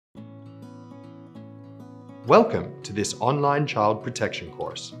Welcome to this online child protection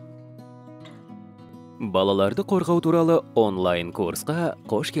course. Балаларды қорғау туралы онлайн курсқа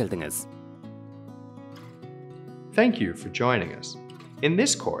қош келдіңіз. Thank you for joining us. In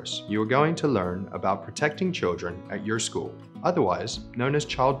this course, you are going to learn about protecting children at your school, otherwise known as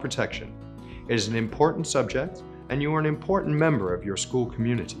child protection. It is an important subject, and you are an important member of your school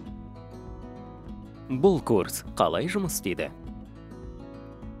community. Бұл курс қалай жұмыс істейді?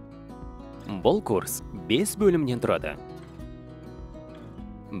 Бұл курс 5 бөлімнен тұрады.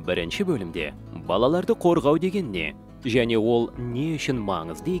 Бірінші бөлімде балаларды қорғау деген не, және ол не үшін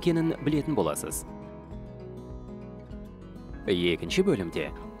маңызды екенін білетін боласыз. Екінші бөлімде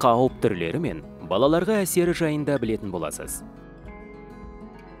қауіп түрлері мен балаларға әсері жайында білетін боласыз.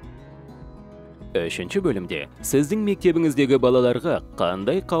 Үшінші бөлімде сіздің мектебіңіздегі балаларға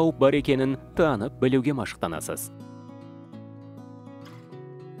қандай қауіп бар екенін танып білуге машықтанасыз.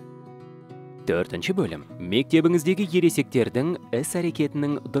 Төртінші бөлім мектебіңіздегі ересектердің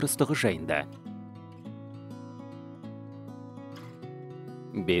іс-әрекетінің дұрыстығы жайында.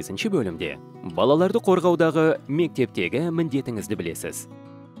 Бесінші бөлімде балаларды қорғаудағы мектептегі міндетіңізді білесіз.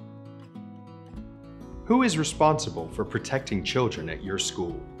 Who is responsible for protecting children at your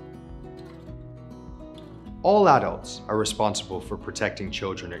school? All adults are responsible for protecting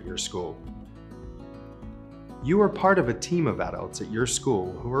children at your school. You are part of a team of adults at your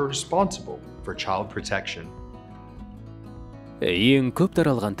school who are responsible for child protection. Ең көп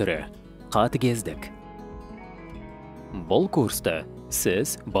таралған түрі қатыгездік. Бұл курста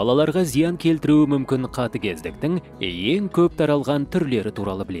сіз балаларға зиян келтіруі мүмкін қатыгездіктің ең көп таралған түрлері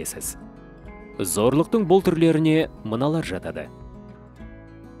туралы білесіз. Зорлықтың бұл түрлеріне мыналар жатады.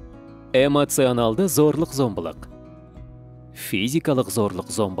 Эмоционалды зорлық-зомбылық, физикалық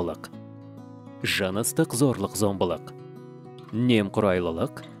зорлық-зомбылық, жыныстық зорлық-зомбылық,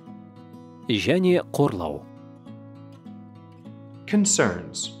 немқұрайлылық және қорлау.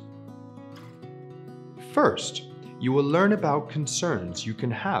 Concerns. First, you will learn about concerns you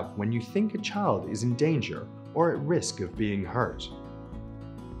can have when you think a child is in danger or at risk of being hurt.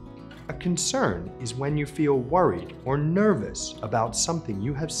 A concern is when you feel worried or nervous about something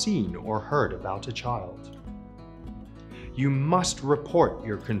you have seen or heard about a child. You must report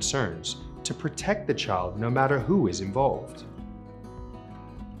your concerns to protect the child no matter who is involved.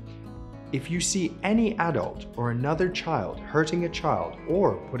 If you see any adult or another child hurting a child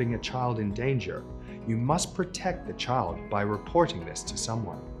or putting a child in danger, you must protect the child by reporting this to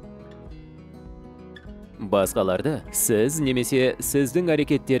someone. Басқаларды сіз немесе сіздің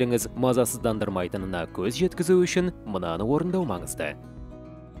әрекеттеріңіз мазасыздандырмайтынына көз жеткізу үшін мынаны орындау маңызды.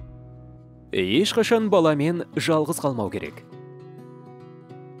 Ешқашан баламен жалғыз қалмау керек.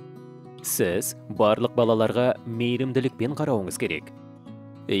 Сіз барлық балаларға мейірімділікпен қарауыңыз керек.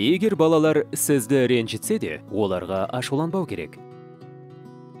 Егер балалар сізді ренжітсе де, оларға ашуланбау керек.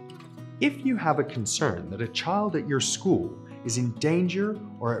 If you have a concern that a child at your school is in danger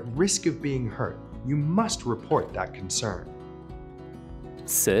or at risk of being hurt, you must report that concern.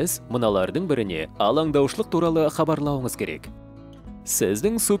 Сіз мыналардың біріне алаңдаушылық туралы хабарлауыңыз керек.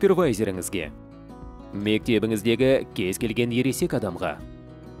 Сіздің супервайзеріңізге, мектебіңіздегі кез келген ересек адамға,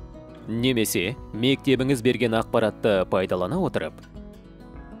 немесе мектебіңіз берген ақпаратты пайдалана отырып.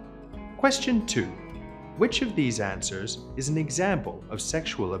 Question 2. Which of these answers is an example of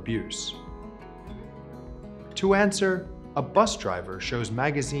sexual abuse? To answer, a bus driver shows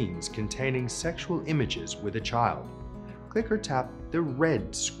magazines containing sexual images with a child. Click or tap the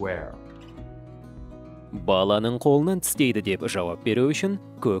red square. Баланың қолынан тістейді деп жауап беру үшін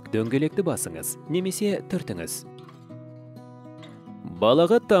көк дөңгелекті басыңыз, немесе түртіңіз.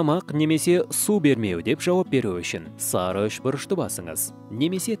 Балаға тамақ немесе су бермеу деп жауап беру үшін сары үшбұрышты басыңыз,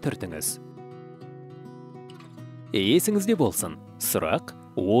 немесе түртіңіз. Есіңізде болсын, сұрақ,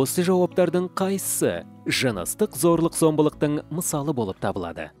 осы жауаптардың қайсысы жыныстық зорлық-зомбылықтың мысалы болып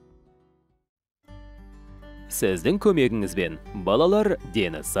табылады? Сіздің көмегіңізбен балалар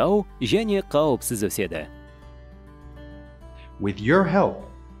дені сау және қауіпсіз өседі. With your help,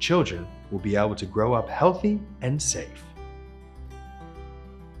 children will be able to grow up healthy and safe.